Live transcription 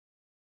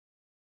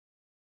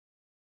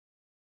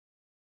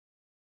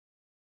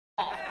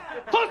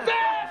Jose!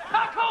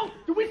 Taco!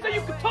 Did we say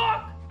you could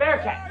talk?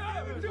 Bearcat!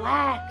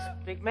 Relax,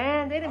 big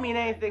man. They didn't mean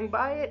anything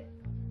by it.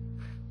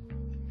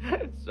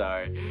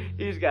 Sorry,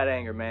 he's got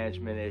anger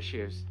management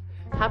issues.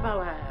 How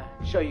about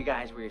show you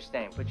guys where you're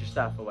staying? Put your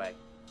stuff away.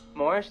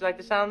 Morris, you like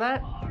the sound of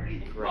that?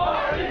 Great.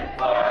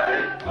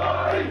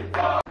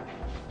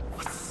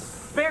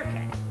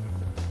 Bearcat!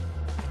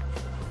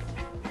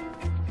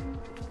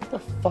 What the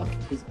fuck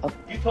is up?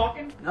 You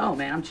talking? No,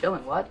 man, I'm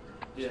chilling. What?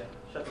 Yeah,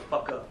 shut the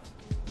fuck up.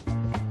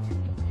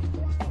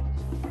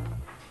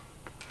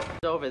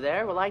 Over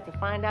there would like to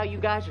find out you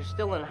guys are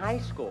still in high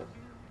school.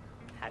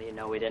 How do you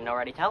know we didn't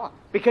already tell him?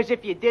 Because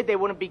if you did, they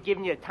wouldn't be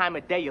giving you the time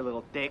of day, you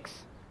little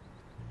dicks.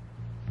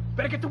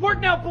 Better get to work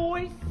now,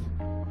 boys!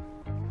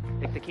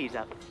 Pick the keys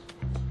up.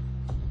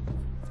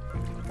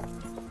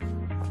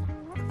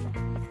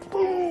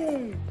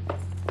 Boom!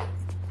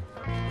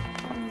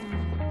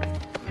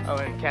 Oh,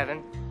 and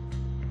Kevin.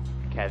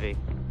 Kevy.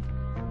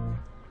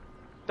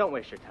 Don't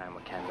waste your time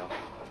with Kendall.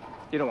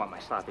 You don't want my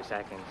sloppy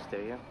seconds, do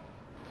you?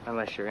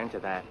 Unless you're into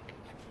that.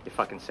 You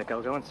fucking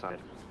sicko, go inside.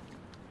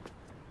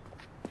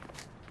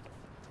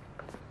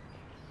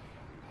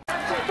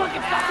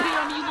 Fucking stop hitting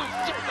on me, you little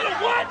shit! You know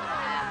what?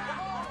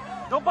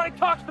 Nobody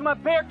talks to my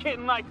bear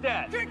kitten like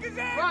that. Kick his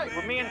ass! Right.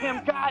 What me and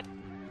him got,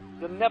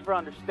 you'll never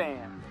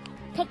understand.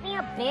 Pick me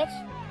up, bitch.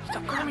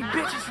 Stop calling me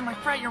bitches in my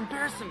frat, you're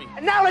embarrassing me.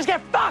 And now let's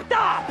get fucked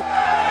up!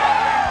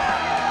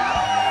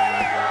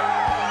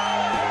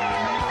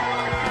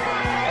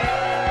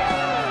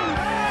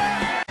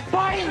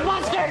 Party's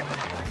busted!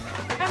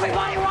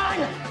 Everybody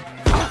run!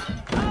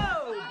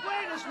 Oh,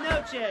 buenas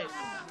noches!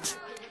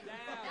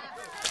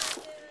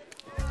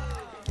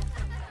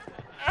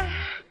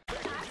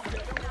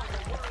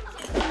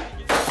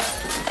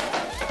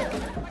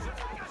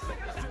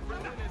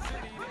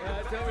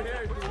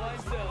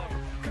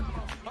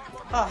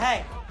 Oh,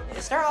 hey,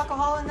 is there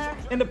alcohol in there?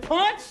 In the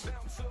punch?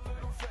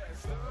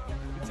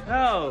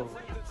 No,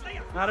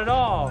 not at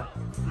all.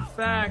 In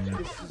fact,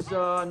 this is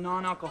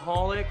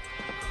non-alcoholic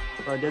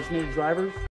for our designated drivers.